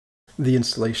the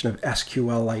installation of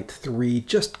Sqlite3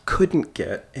 just couldn't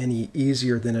get any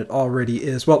easier than it already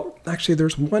is. Well, actually,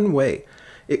 there's one way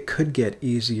it could get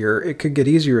easier. It could get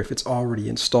easier if it's already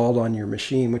installed on your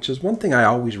machine, which is one thing I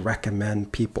always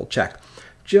recommend people check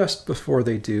just before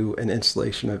they do an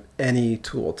installation of any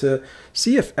tool, to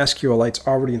see if Sqlite's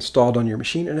already installed on your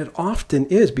machine, and it often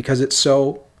is because it's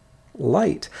so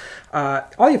light. All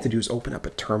you have to do is open up a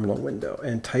terminal window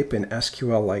and type in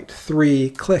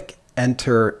Sqlite3, click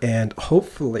enter, and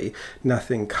hopefully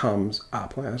nothing comes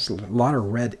up. There's a lot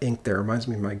of red ink there. Reminds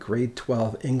me of my grade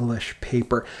 12 English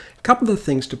paper. A couple of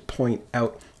things to point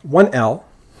out. One L,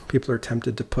 people are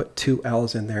tempted to put two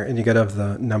L's in there, and you got to have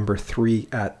the number 3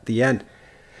 at the end.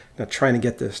 Now, trying to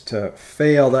get this to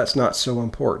fail, that's not so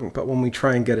important, but when we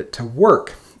try and get it to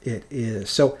work, it is.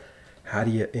 So how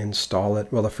do you install it?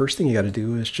 Well, the first thing you got to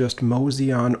do is just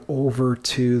mosey on over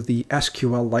to the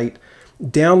Sqlite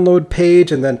download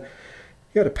page, and then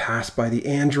you got to pass by the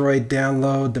Android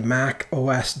download, the Mac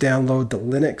OS download, the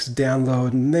Linux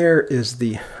download, and there is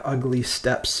the ugly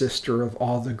stepsister of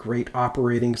all the great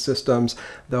operating systems,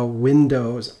 the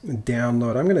Windows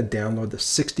download. I'm going to download the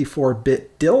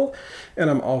 64-bit DIL, and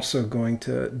I'm also going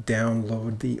to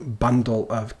download the bundle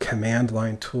of command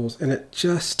line tools, and it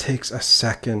just takes a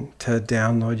second to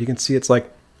download. You can see it's like,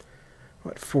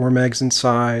 what, 4 megs in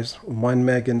size, 1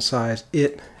 meg in size.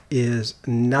 It is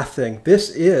nothing. This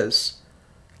is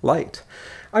light.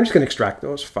 I'm just going to extract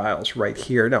those files right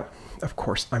here. Now, of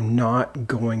course, I'm not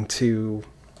going to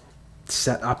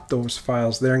set up those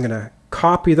files there. I'm going to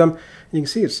copy them. You can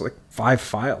see it's like 5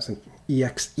 files, an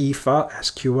exe file,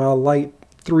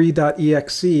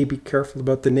 Sqlite3.exe. Be careful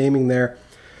about the naming there.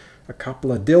 A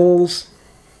couple of DILs.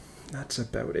 That's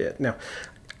about it. Now,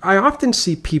 I often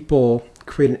see people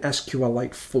create an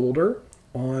Sqlite folder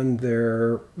on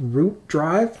their root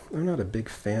drive. I'm not a big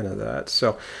fan of that.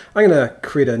 So I'm going to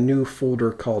create a new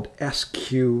folder called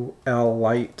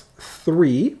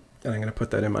Sqlite3, and I'm going to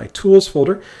put that in my tools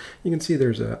folder. You can see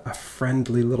there's a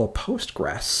friendly little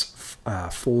Postgres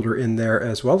folder in there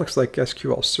as well. Looks like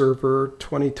SQL Server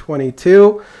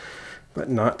 2022, but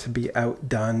not to be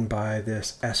outdone by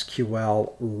this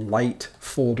SQLite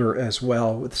folder as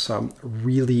well, with some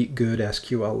really good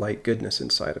SQLite goodness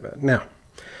inside of it. Now,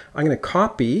 I'm going to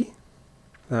copy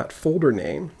that folder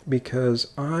name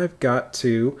because I've got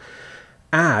to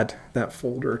add that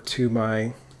folder to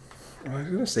my, I'm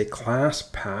going to say class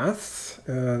path.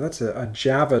 That's a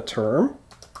Java term.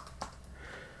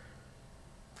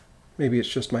 Maybe it's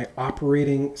just my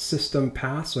operating system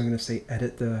path. So I'm going to say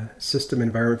edit the system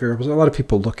environment variables. A lot of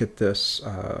people look at this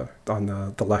on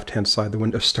the left-hand side, the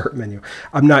Windows Start menu.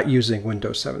 I'm not using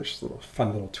Windows 7. It's just a little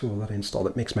fun little tool that I installed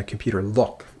that makes my computer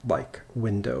look like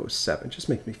Windows 7. Just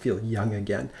makes me feel young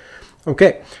again.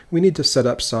 Okay, we need to set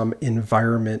up some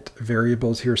environment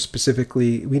variables here.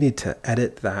 Specifically, we need to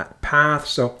edit that path.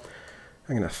 So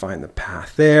I'm going to find the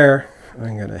path there.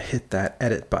 I'm going to hit that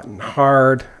edit button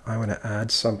hard. I want to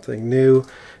add something new.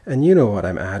 And you know what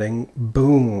I'm adding.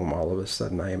 Boom, all of a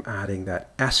sudden I am adding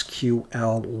that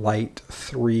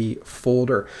Sqlite3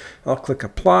 folder. I'll click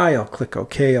apply, I'll click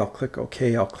OK, I'll click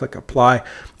OK, I'll click apply.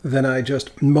 Then I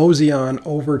just mosey on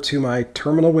over to my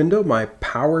terminal window, my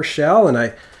PowerShell, and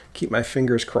I keep my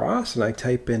fingers crossed and I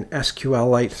type in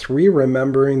Sqlite3,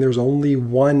 remembering there's only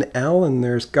one L and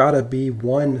there's got to be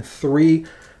 1 3.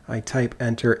 I type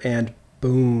enter and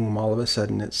boom, all of a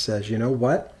sudden it says, you know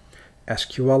what?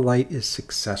 Sqlite is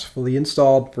successfully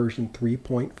installed, version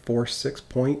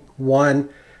 3.46.1.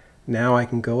 Now I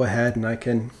can go ahead and I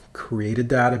can create a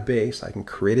database, I can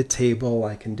create a table,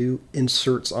 I can do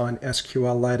inserts on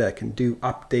Sqlite, I can do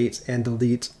updates and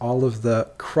deletes, all of the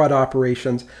CRUD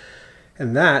operations.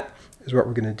 And that is what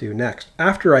we're going to do next.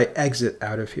 After I exit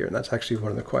out of here, and that's actually one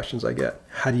of the questions I get.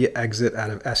 How do you exit out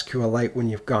of Sqlite when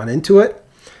you've gone into it?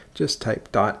 Just type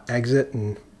 .exit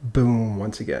and boom,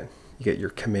 once again, you get your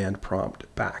command prompt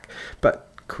back. But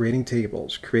creating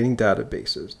tables, creating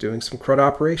databases, doing some CRUD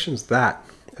operations, that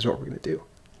is what we're going to do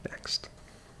next.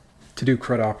 To do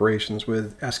CRUD operations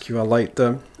with Sqlite,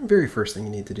 the very first thing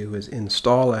you need to do is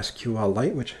install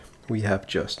Sqlite, which we have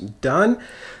just done.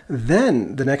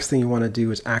 Then the next thing you want to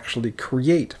do is actually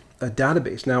create a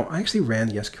database. Now, I actually ran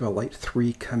the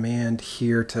Sqlite3 command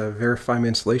here to verify my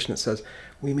installation. It says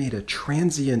we made a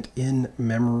transient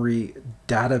in-memory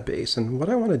database. And what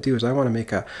I want to do is I want to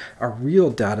make a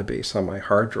real database on my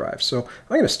hard drive. So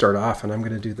I'm going to start off and I'm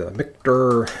going to do the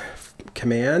mkdir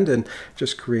command and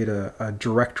just create a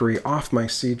directory off my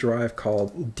C drive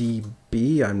called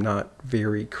db. I'm not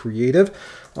very creative.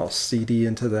 I'll cd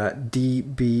into that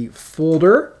db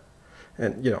folder.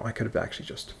 And, you know, I could have actually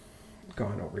just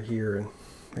gone over here and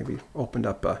maybe opened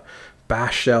up a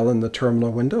bash shell in the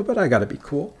terminal window, but I got to be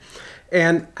cool.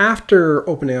 And after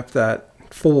opening up that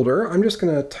folder, I'm just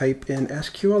going to type in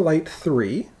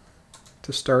Sqlite3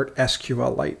 to start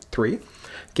Sqlite3.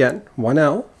 Again,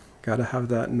 1L, got to have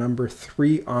that number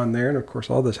 3 on there. And of course,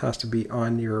 all this has to be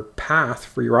on your path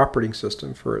for your operating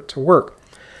system for it to work.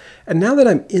 And now that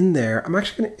I'm in there, I'm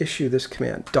actually going to issue this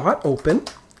command, .open.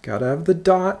 Got to have the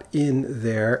dot in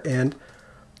there. And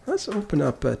let's open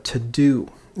up a to-do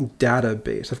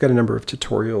database. I've got a number of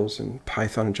tutorials in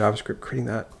Python and JavaScript creating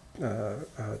that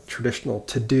traditional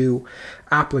to-do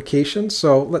application.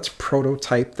 So let's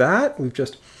prototype that. We've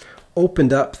just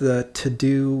opened up the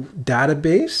to-do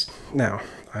database. Now,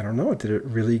 I don't know, did it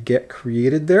really get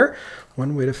created there?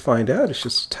 One way to find out is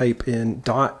just type in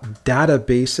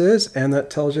 .databases, and that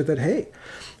tells you that, hey,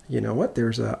 you know what,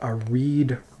 there's a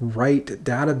read-write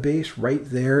database right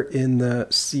there in the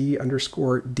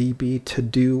C_DB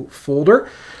to-do folder.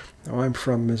 Now, I'm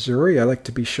from Missouri. I like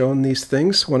to be shown these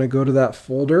things when I go to that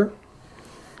folder.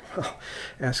 Well,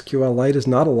 Sqlite is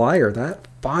not a liar. That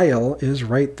file is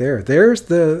right there. There's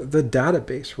the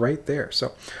database right there.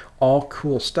 So all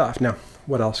cool stuff. Now,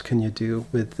 what else can you do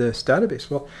with this database?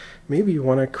 Well, maybe you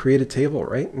want to create a table,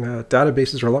 right?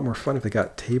 Databases are a lot more fun if they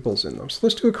got tables in them. So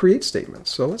let's do a create statement.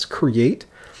 So let's create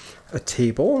a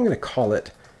table. I'm going to call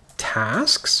it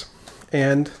tasks.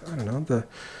 And I don't know, the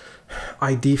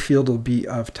ID field will be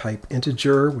of type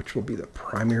integer, which will be the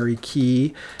primary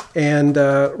key. And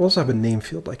we'll also have a name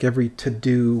field, like every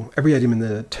item in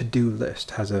the to-do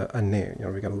list has a name. You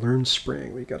know, we got to learn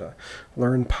Spring, we got to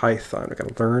learn Python, we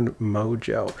got to learn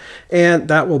Mojo. And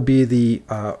that will be the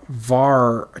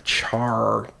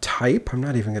varchar type. I'm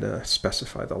not even going to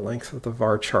specify the length of the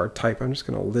varchar type. I'm just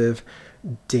going to live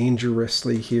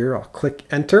dangerously here. I'll click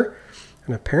enter.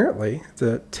 And apparently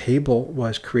the table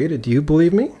was created. Do you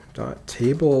believe me?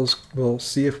 Tables, we'll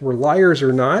see if we're liars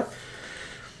or not.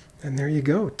 And there you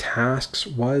go. Tasks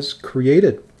was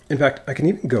created. In fact, I can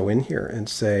even go in here and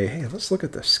say, hey, let's look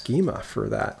at the schema for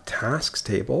that tasks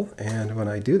table. And when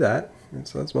I do that, it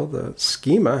says, well, the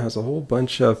schema has a whole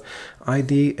bunch of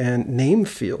ID and name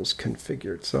fields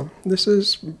configured. So this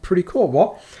is pretty cool.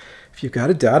 Well, if you've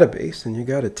got a database and you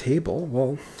got a table,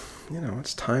 well, you know,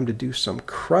 it's time to do some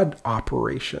CRUD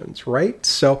operations, right?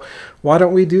 So why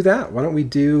don't we do that? Why don't we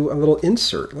do a little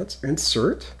insert? Let's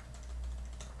insert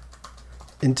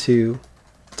into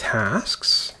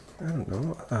tasks. I don't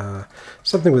know,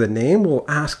 something with a name. We'll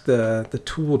ask the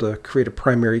tool to create a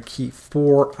primary key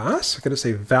for us. I'm going to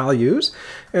say values,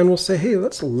 and we'll say, hey,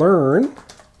 let's learn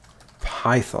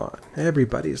Python.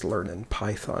 Everybody's learning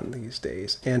Python these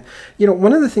days. And, you know,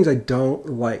 one of the things I don't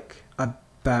like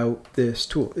about this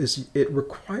tool is it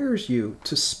requires you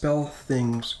to spell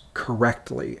things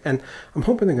correctly, and I'm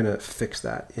hoping they're going to fix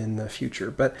that in the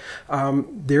future. But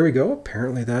there we go.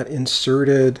 Apparently that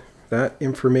inserted that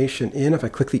information in. If I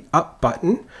click the up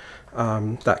button,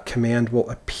 that command will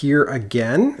appear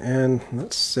again, and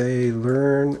let's say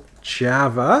learn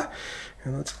Java,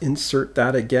 and let's insert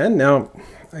that again. Now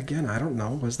again, I don't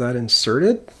know, was that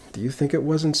inserted? Do you think it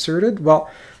was inserted? Well,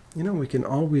 you know, we can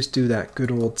always do that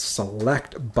good old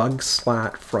select bug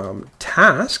splat from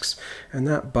tasks, and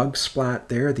that bug splat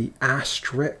there, the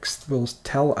asterisk, will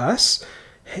tell us,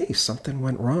 hey, something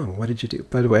went wrong. What did you do?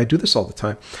 By the way, I do this all the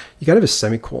time. You got to have a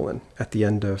semicolon at the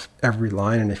end of every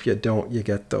line, and if you don't, you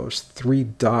get those 3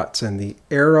 dots and the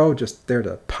arrow just there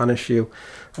to punish you.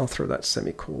 I'll throw that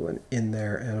semicolon in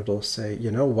there, and it'll say,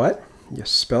 you know what? You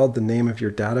spelled the name of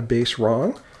your database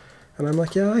wrong. And I'm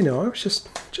like, yeah, I know. I was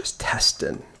just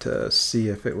testing to see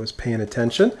if it was paying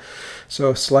attention.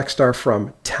 So select star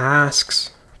from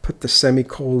tasks, put the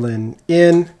semicolon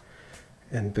in,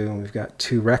 and boom, we've got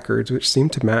 2 records, which seem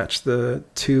to match the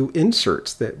 2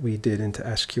 inserts that we did into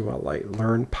Sqlite,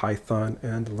 learn Python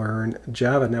and learn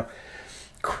Java. Now,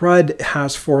 CRUD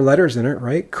has 4 letters in it,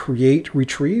 right? Create,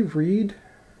 retrieve, read,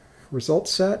 result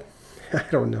set. I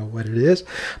don't know what it is,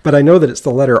 but I know that it's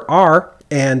the letter R,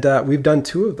 and we've done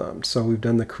 2 of them. So we've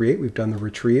done the create, we've done the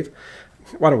retrieve.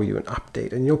 Why don't we do an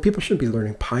update? And you know, people shouldn't be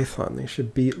learning Python. They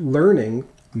should be learning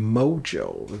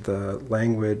Mojo, the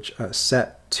language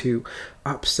set to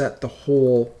upset the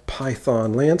whole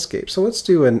Python landscape. So let's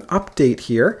do an update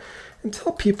here and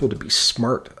tell people to be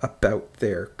smart about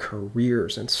their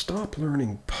careers and stop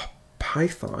learning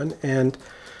Python and,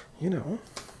 you know,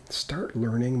 start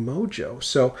learning Mojo.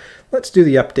 So let's do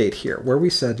the update here where we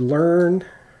said learn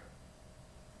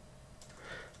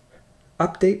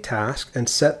update task and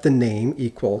set the name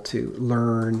equal to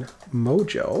learn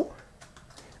Mojo,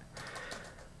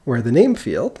 where the name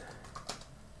field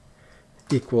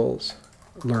equals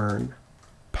learn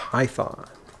Python,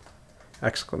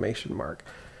 exclamation mark,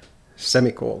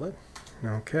 semicolon.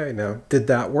 Okay, now did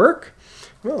that work?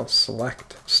 Well,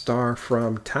 select star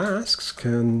from tasks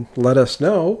can let us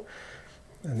know.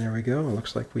 And there we go. It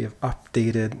looks like we have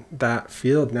updated that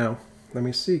field. Now, let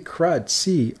me see. CRUD,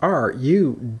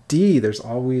 C-R-U-D. There's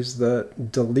always the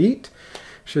delete.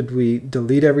 Should we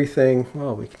delete everything?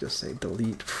 Well, we can just say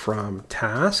delete from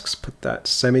tasks. Put that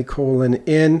semicolon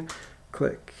in.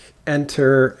 Click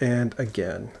enter. And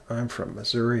again, I'm from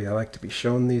Missouri. I like to be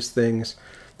shown these things.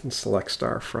 And select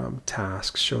star from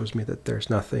tasks shows me that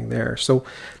there's nothing there. So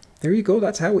there you go.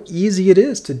 That's how easy it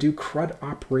is to do CRUD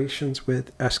operations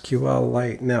with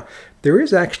SQLite. Now, there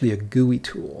is actually a GUI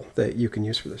tool that you can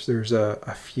use for this. There's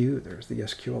a few. There's the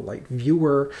SQLite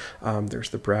viewer.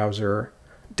 There's the browser.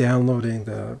 Downloading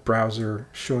the browser,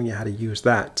 showing you how to use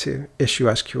that to issue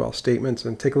SQL statements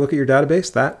and take a look at your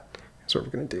database. That is what we're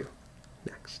going to do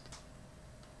next.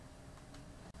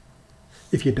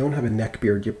 If you don't have a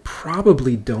neckbeard, you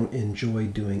probably don't enjoy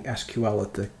doing SQL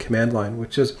at the command line,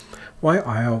 which is why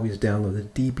I always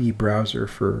download the DB browser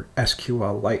for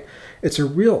SQLite. It's a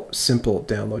real simple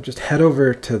download. Just head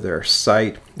over to their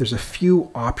site. There's a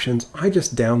few options. I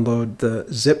just download the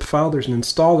zip file. There's an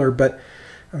installer, but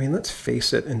I mean, let's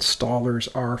face it, installers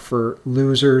are for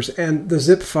losers, and the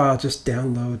zip file just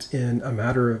downloads in a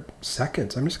matter of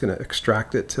seconds. I'm just going to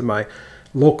extract it to my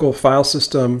local file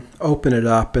system, open it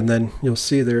up, and then you'll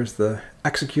see there's the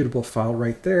executable file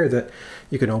right there that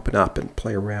you can open up and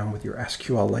play around with your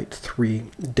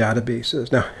Sqlite3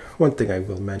 databases. Now, one thing I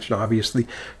will mention, obviously,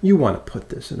 you want to put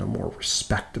this in a more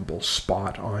respectable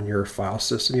spot on your file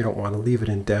system. You don't want to leave it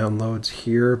in downloads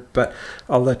here, but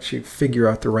I'll let you figure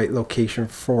out the right location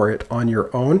for it on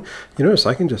your own. You notice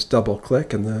I can just double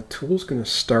click and the tool's going to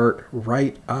start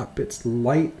right up. It's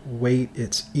lightweight,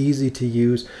 it's easy to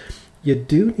use. You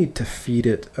do need to feed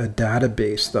it a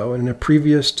database though. In a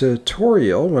previous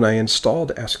tutorial, when I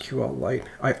installed SQLite,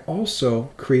 I also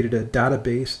created a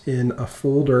database in a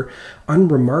folder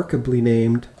unremarkably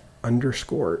named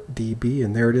 _db,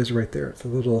 and there it is right there. It's a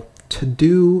little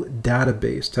to-do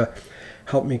database to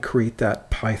help me create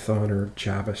that Python or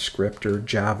JavaScript or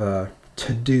Java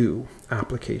to-do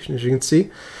application. As you can see,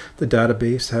 the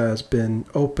database has been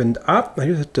opened up. I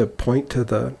just have to point to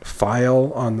the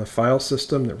file on the file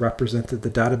system that represented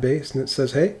the database, and it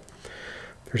says, hey,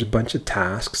 there's a bunch of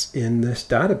tasks in this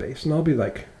database. And I'll be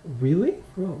like, really?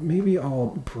 Well, maybe I'll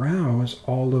browse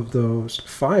all of those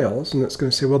files, and it's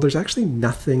going to say, well, there's actually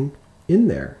nothing in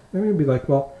there. I'm going to be like,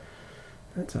 well,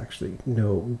 that's actually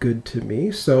no good to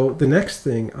me. So the next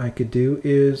thing I could do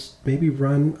is maybe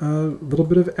run a little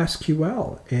bit of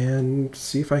SQL and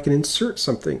see if I can insert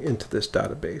something into this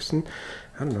database. And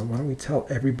I don't know, why don't we tell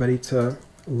everybody to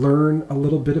learn a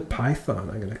little bit of Python?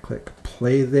 I'm going to click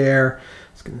play there.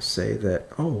 It's going to say that,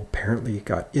 oh, apparently it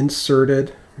got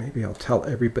inserted. Maybe I'll tell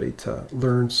everybody to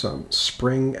learn some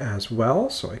Spring as well.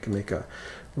 So I can make a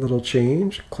little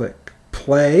change, click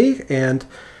play, and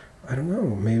I don't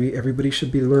know, maybe everybody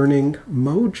should be learning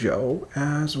Mojo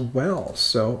as well.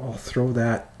 So I'll throw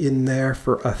that in there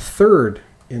for a third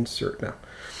insert. Now,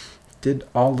 did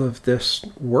all of this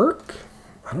work?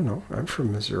 I don't know. I'm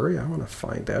from Missouri. I want to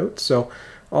find out. So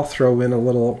I'll throw in a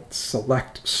little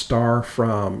select star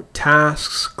from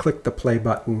tasks, click the play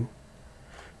button,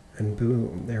 and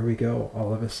boom, there we go.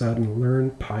 All of a sudden,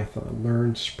 learn Python,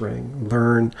 learn Spring,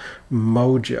 learn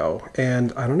Mojo.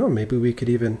 And I don't know, maybe we could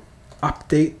even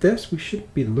update this. We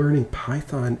shouldn't be learning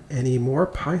Python anymore.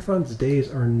 Python's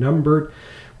days are numbered.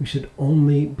 We should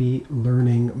only be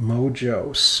learning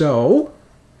Mojo. So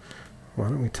why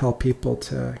don't we tell people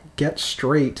to get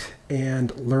straight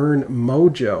and learn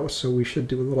Mojo? So we should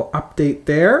do a little update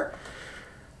there.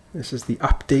 This is the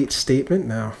update statement.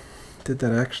 Now, did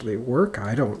that actually work?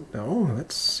 I don't know.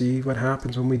 Let's see what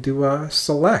happens when we do a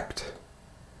select.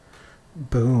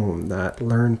 Boom, that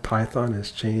learn Python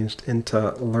is changed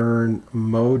into learn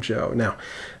Mojo. Now,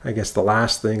 I guess the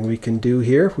last thing we can do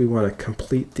here, if we want to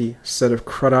complete the set of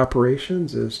CRUD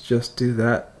operations, is just do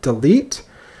that delete.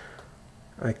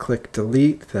 I click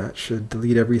delete. That should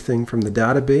delete everything from the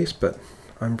database, but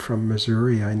I'm from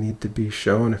Missouri. I need to be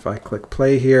shown. If I click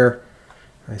play here,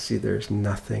 I see there's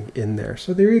nothing in there.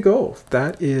 So there you go.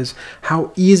 That is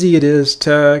how easy it is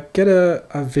to get a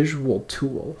visual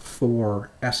tool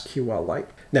for SQLite.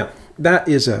 Now, that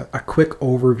is a quick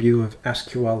overview of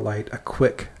SQLite, a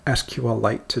quick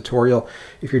SQLite tutorial.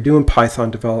 If you're doing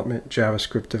Python development,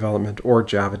 JavaScript development, or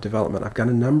Java development, I've got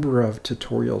a number of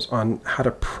tutorials on how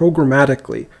to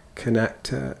programmatically connect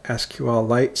to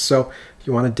SQLite. So if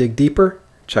you want to dig deeper,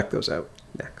 check those out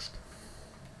next.